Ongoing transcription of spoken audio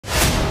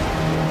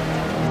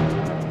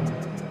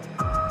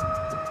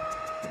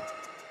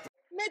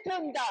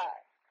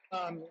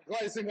मिथुन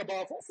rising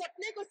above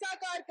सपने को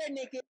साकार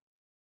करने के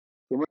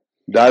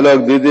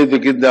डायलॉग दे दे तो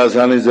कितने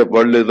आसानी से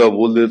पढ़ लेता हूँ,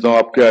 बोल देता हूँ।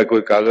 अब क्या है,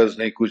 कोई कागज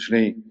नहीं, कुछ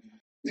नहीं।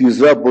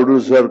 तीसरा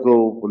प्रोड्यूसर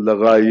को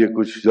लगा ये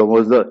कुछ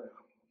जबरदस्त,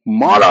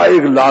 मारा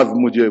एक लात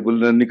मुझे,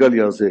 बोलने निकल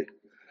यहां से।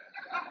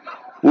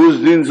 उस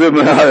दिन से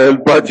मैं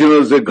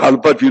एल्पाचिनो से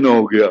घालपाचिनो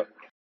हो गया।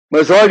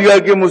 मैं समझ गया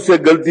कि मुझसे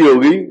गलती हो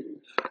गई,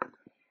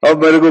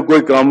 अब मेरे को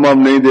कोई काम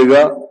वाम नहीं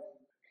देगा।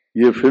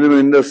 ये फिल्म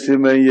इंडस्ट्री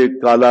में ये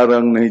काला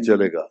रंग नहीं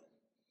चलेगा।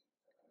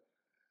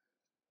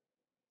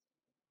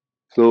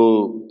 तो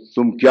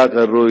तुम क्या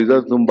कर रहे हो इधर,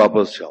 तुम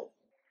वापस जाओ।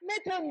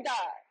 मिथुन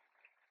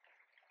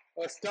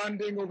A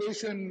standing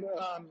ovation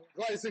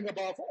rising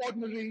above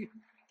ordinary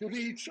to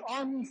reach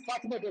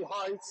unfathomable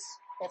heights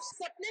of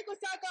सपने को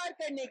साकार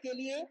करने के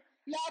लिए,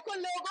 लाखों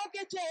लोगों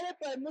के चेहरे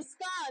पर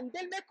मुस्कान,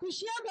 दिल में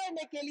खुशियां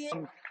भरने के लिए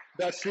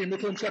that Shri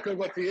Mithun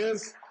Chakraborty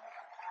is,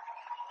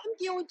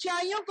 उनकी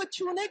ऊंचाइयों को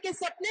छूने के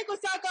सपने को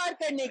साकार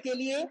करने के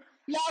लिए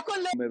लाखों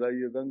लोग। मेरा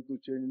ये रंग तू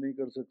चेंज नहीं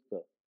कर सकता,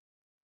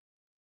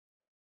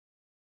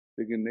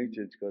 लेकिन नहीं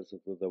चेंज कर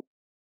सकता था।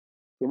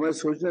 तो मैं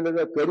सोचने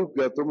लगा करूं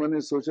क्या, तो मैंने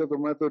सोचा तो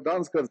मैं तो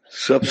डांस कर।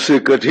 सबसे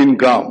कठिन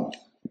काम,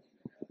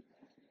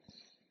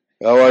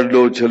 अवार्ड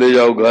लो, चले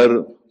जाओ घर,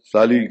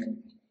 ताली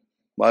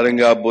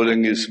मारेंगे, आप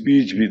बोलेंगे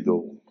स्पीच भी दो।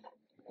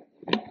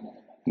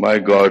 माय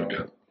गॉड,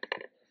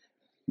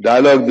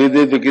 डायलॉग दे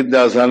दे तो कितने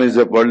आसानी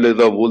से पढ़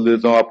लेता हूँ, बोल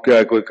देता हूँ। अब क्या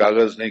है, कोई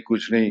कागज नहीं,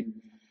 कुछ नहीं,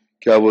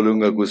 क्या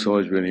बोलूंगा कुछ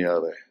समझ में नहीं आ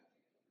रहा है।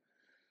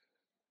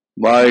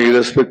 My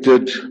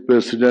respected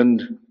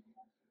president,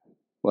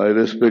 my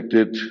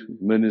respected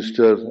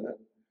minister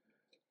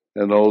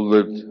and all the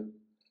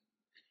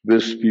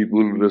best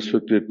people,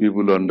 respected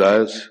people on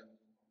dais,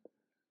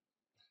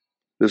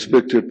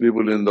 respected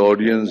people in the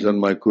audience and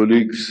my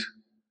colleagues,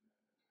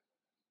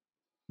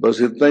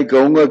 बस इतना ही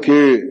कहूंगा कि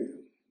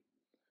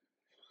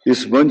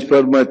इस मंच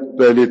पर मैं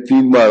पहले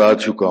 3 बार आ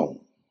चुका हूं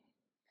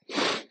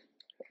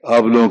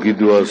आप लोगों की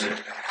दुआ से।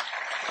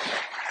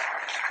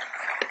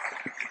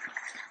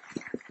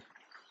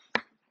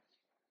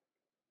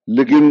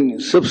 लेकिन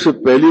सबसे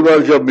पहली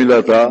बार जब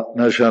मिला था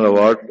नेशनल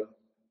अवार्ड,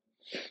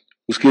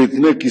 उसके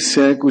इतने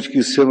किस्से हैं, कुछ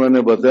किस्से मैंने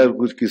बताया,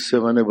 कुछ किस्से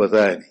मैंने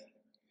बताया नहीं।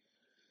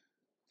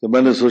 तो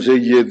मैंने सोचा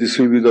ये this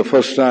will be the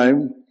first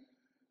time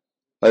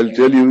I will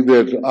tell you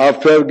that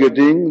after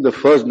getting the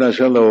first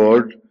national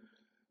award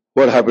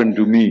what happened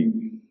to me.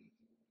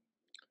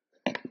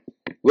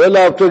 Well,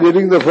 after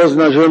getting the first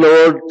national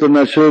award तो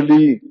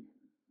नेचुरली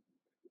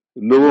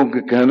लोगों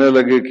के कहने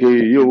लगे कि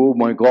ये oh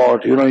my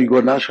God, you know you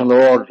got national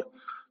award.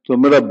 तो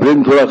मेरा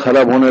brain थोड़ा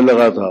खराब होने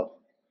लगा था,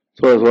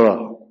 थोड़ा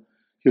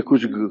कि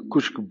कुछ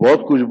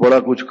बहुत कुछ बड़ा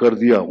कुछ कर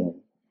दिया हूं।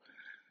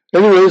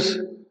 एनीवेज,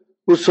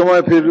 उस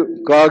समय फिर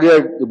कहा गया,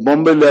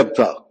 बॉम्बे लैब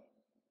था,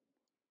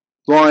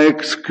 तो वहां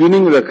एक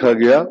स्क्रीनिंग रखा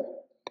गया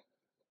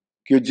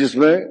कि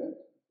जिसमें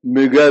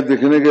मेगा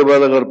दिखने के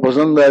बाद अगर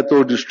पसंद आए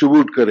तो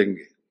डिस्ट्रीब्यूट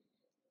करेंगे।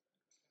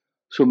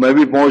 सो मैं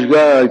भी पहुंच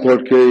गया। आई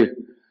थॉट के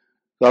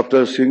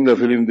after seeing the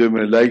film they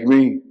may like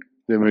me,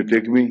 they may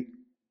take me.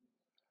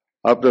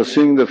 After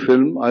seeing the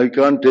film I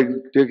can't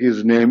take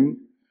his name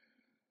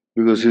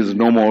because he is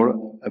no more.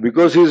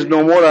 Because he is no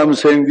more, I am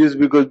saying this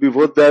because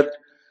before that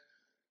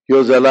he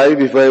was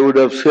alive. If I would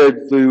have said,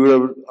 so you would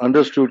have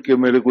understood कि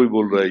मेरे कोई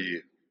बोल रहा है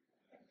ये।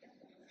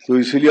 तो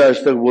इसीलिए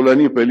आज तक बोला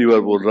नहीं, पहली बार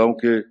बोल रहा हूं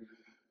कि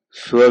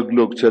स्वर्ग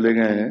लोग चले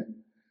गए हैं।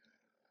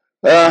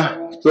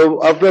 तो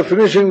आफ्टर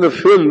फिनिशिंग द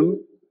फिल्म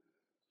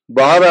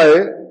बाहर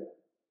आए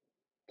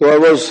तो I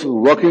was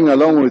walking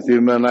along with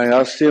him and I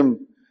asked him,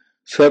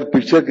 sir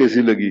picture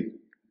कैसी लगी?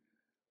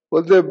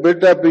 बोलते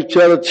बेटा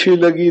पिक्चर अच्छी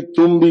लगी,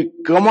 तुम भी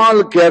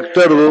कमाल के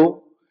एक्टर हो,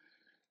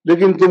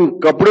 लेकिन तुम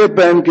कपड़े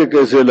पहन के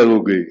कैसे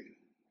लगोगे?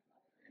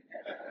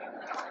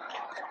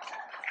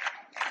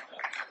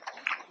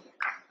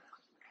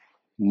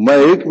 मैं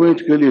 1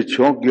 मिनट के लिए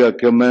चौंक गया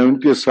कि मैं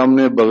उनके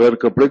सामने बगैर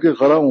कपड़े के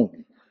खड़ा हूं।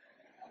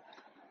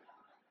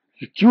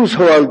 क्यों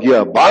सवाल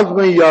किया? बाद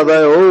में याद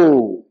आया,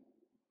 ओ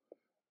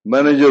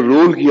मैंने जो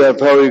रोल किया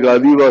था वो एक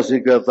आदिवासी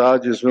का था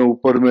जिसमें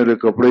ऊपर मेरे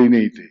कपड़े ही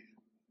नहीं थे,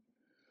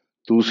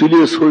 तो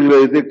इसीलिए सोच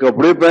रहे थे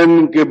कपड़े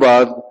पहनने के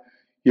बाद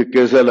ये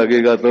कैसा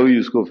लगेगा, तभी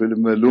इसको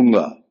फिल्म में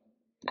लूंगा।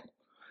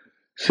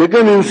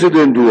 सेकंड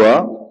इंसिडेंट हुआ,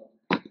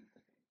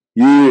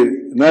 ये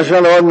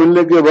नेशनल अवार्ड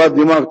मिलने के बाद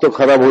दिमाग तो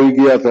खराब हो ही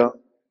गया था।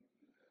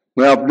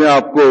 मैं अपने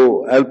आप को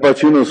एल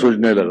पचिनो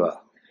सोचने लगा।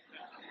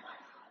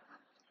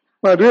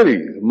 रियली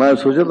मैं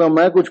सोचा था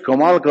मैं कुछ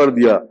कमाल कर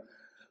दिया,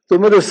 तो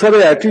मेरे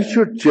सारे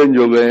एटीट्यूड चेंज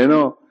हो गए।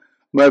 नो,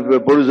 मैं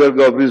प्रोड्यूसर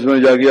के ऑफिस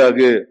में जाके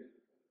आके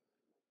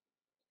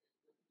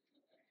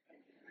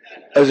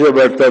ऐसे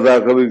बैठता था,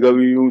 कभी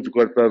कभी यूं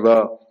करता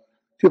था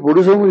कि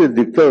प्रोड्यूसर मुझे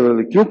दिखता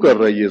था क्यों कर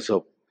रहा है ये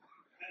सब,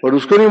 और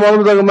उसको नहीं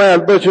मालूम था कि मैं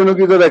अल्पाचिनो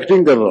की तरह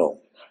एक्टिंग कर रहा हूं।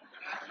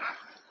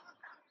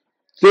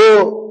 तो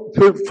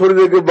फिर थोड़ी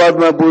देर के बाद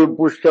मैं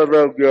पूछता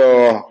था क्या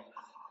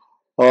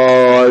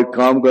एक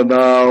काम करना,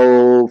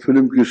 वो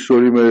फिल्म की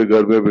स्टोरी मेरे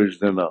घर पे भेज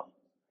देना।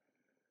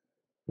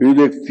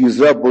 फिर एक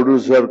तीसरा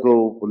प्रोड्यूसर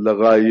को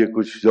लगा ये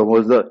कुछ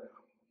जबरदस्त,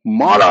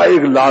 मारा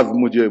एक लात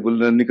मुझे,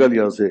 बोलने निकल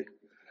यहां से।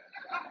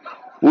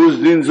 उस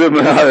दिन से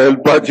मैं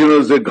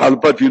अल्पाचिनो से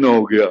घालपाचिनो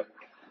हो गया।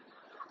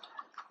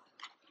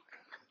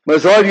 मैं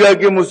समझ गया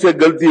कि मुझसे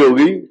गलती हो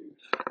गई,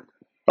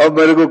 अब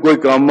मेरे को कोई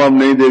काम वाम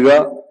नहीं देगा,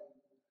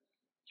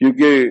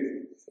 क्योंकि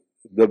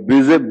द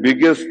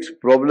बिगेस्ट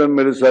प्रॉब्लम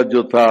मेरे साथ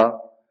जो था,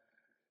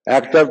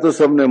 एक्टर तो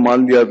सबने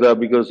मान लिया था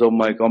बिकॉज ऑफ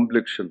माय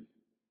कॉम्प्लेक्शन,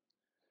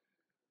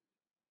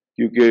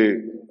 क्योंकि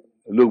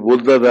लोग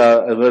बोलता था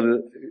अगर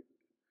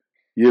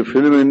ये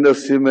फिल्म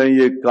इंडस्ट्री में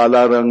ये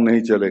काला रंग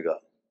नहीं चलेगा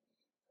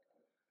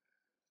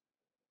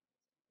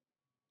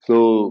तो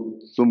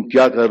तुम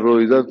क्या कर रहे हो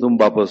इधर, तुम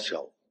वापस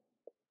जाओ।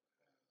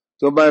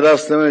 तो मैं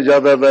रास्ते में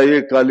जाता था, ये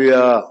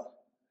कालिया,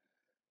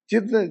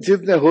 जितने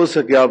जितने हो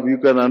सके आप, यू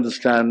कैन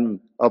अंडरस्टैंड,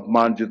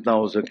 अपमान जितना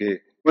हो सके।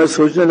 मैं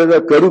सोचने लगा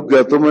करूँ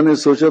क्या, तो मैंने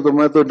सोचा तो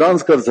मैं तो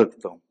डांस कर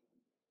सकता हूं,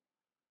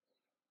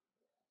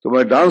 तो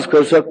मैं डांस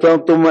कर सकता हूं,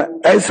 तो मैं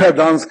ऐसा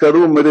डांस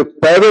करूं मेरे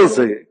पैरों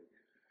से,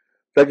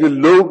 ताकि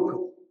लोग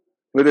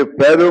मेरे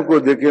पैरों को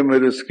देखे,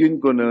 मेरे स्किन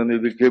को नहीं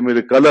देखे,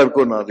 मेरे कलर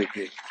को ना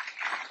देखे।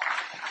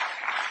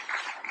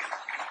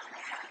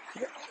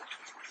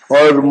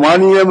 और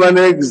मानिए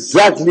मैंने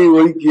एग्जैक्टली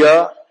वही किया।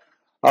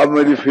 आप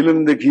मेरी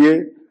फिल्म देखिए,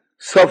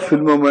 सब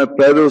फिल्मों में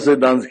पैरों से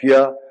डांस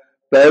किया,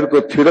 पैर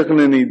को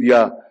थिरकने नहीं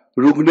दिया,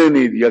 रुकने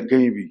नहीं दिया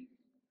कहीं भी,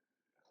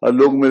 और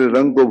लोग मेरे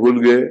रंग को भूल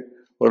गए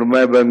और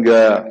मैं बन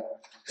गया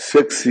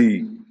सेक्सी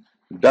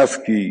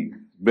डस्की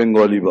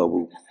बंगाली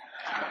बाबू।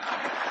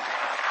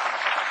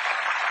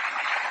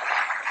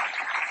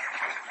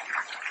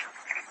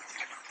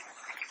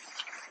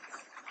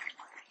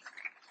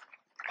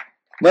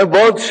 मैं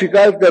बहुत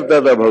शिकायत करता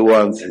था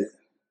भगवान से,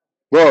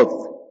 बहुत,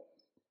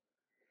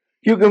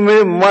 क्योंकि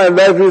my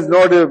life is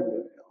not a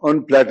on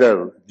platter.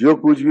 जो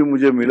कुछ भी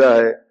मुझे मिला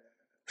है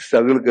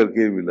स्ट्रगल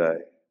करके मिला है,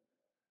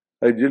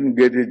 I didn't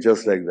get it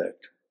just like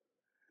that.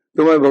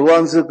 तो मैं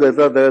भगवान से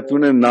कहता था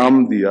तूने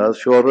नाम दिया,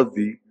 शोहरत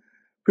दी,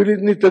 फिर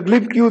इतनी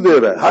तकलीफ क्यों दे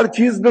रहा है, हर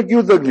चीज में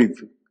क्यों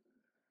तकलीफ।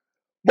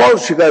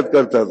 बहुत शिकायत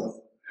करता था।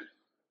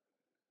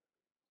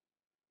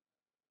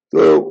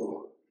 तो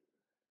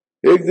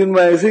एक दिन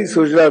मैं ऐसे ही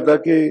सोच रहा था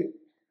कि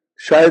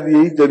शायद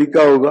यही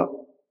तरीका होगा,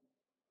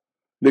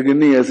 लेकिन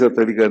नहीं, ऐसा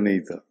तरीका नहीं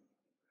था।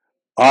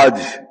 आज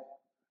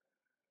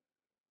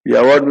ये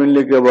अवार्ड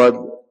मिलने के बाद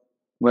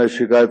मैं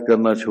शिकायत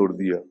करना छोड़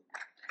दिया।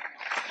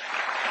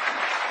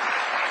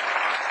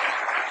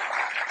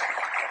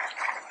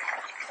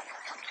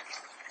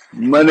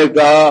 मैंने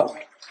कहा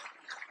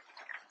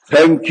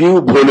thank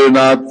you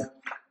Bholenath,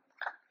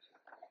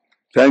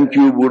 thank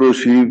you बूढ़ो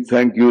शिव,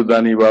 थैंक यू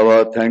दानी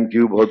बाबा, थैंक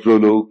यू भद्रो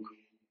लोग।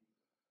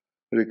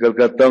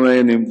 कलकत्ता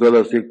में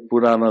निमतौला से एक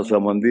पुराना सा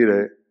मंदिर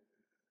है,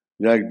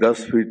 जहाँ एक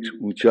 10 फीट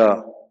ऊंचा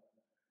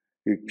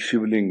एक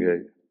शिवलिंग है,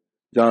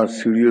 जहाँ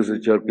सीढ़ियों से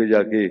चढ़ के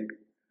जाके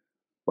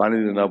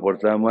पानी देना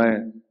पड़ता है।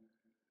 मैं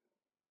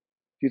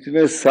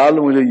कितने साल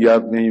मुझे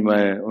याद नहीं,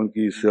 मैं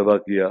उनकी सेवा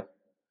किया।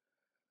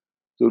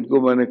 तो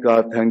उनको मैंने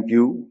कहा थैंक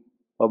यू,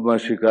 अब मैं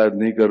शिकायत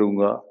नहीं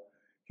करूंगा,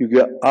 क्योंकि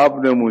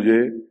आपने मुझे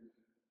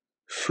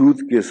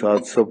सूद के साथ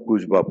सब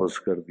कुछ वापस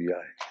कर दिया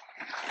है।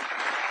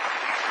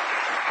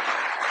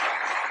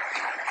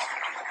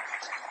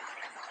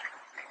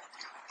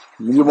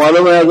 मुझे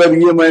मालूम है अगर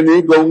ये मैं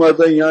नहीं कहूंगा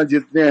तो यहाँ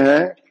जितने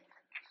हैं,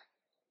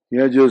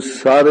 यहाँ जो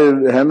सारे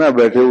है ना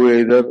बैठे हुए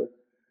इधर,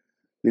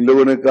 इन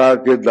लोगों ने कहा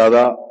कि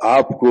दादा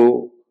आपको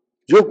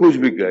जो कुछ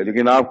भी कहे,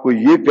 लेकिन आपको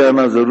ये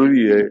कहना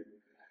जरूरी है,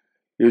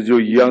 ये जो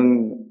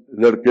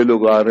यंग लड़के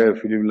लोग आ रहे हैं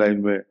फिल्म लाइन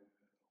में,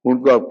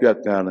 उनको आप क्या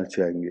कहना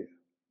चाहेंगे।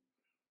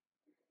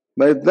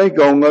 मैं इतना ही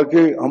कहूंगा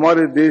कि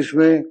हमारे देश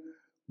में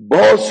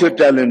बहुत से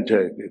टैलेंट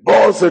है,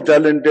 बहुत से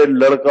टैलेंटेड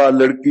लड़का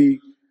लड़की,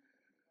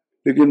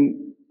 लेकिन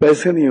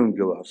पैसे नहीं है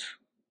उनके पास,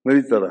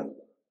 मेरी तरह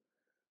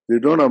दे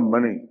डोंट हैव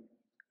मनी।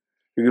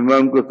 लेकिन मैं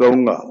उनको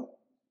कहूंगा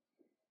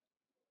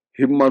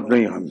हिम्मत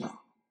नहीं हारना,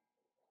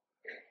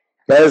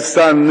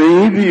 पैसा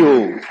नहीं भी हो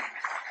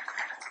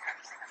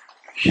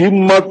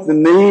हिम्मत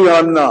नहीं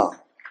हारना,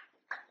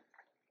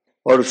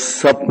 और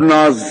सपना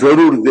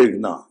जरूर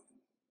देखना,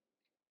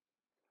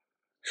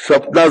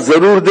 सपना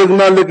जरूर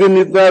देखना, लेकिन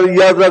इतना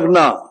याद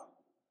रखना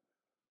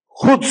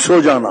खुद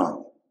सो जाना,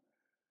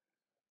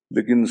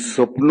 लेकिन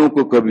सपनों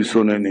को कभी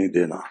सोने नहीं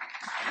देना।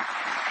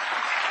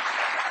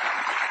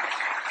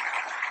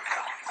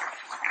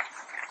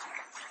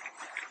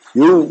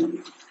 क्यों?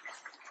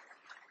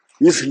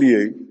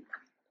 इसलिए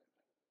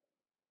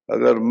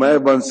अगर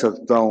मैं बन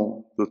सकता हूं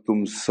तो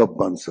तुम सब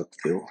बन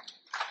सकते हो।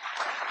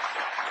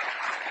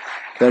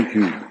 Thank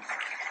you.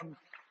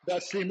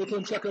 That Sri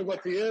Mithun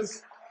Chakraborty is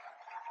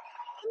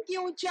की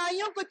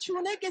ऊंचाइयों को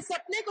छूने के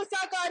सपने को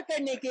साकार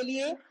करने के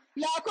लिए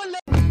लाखों लोग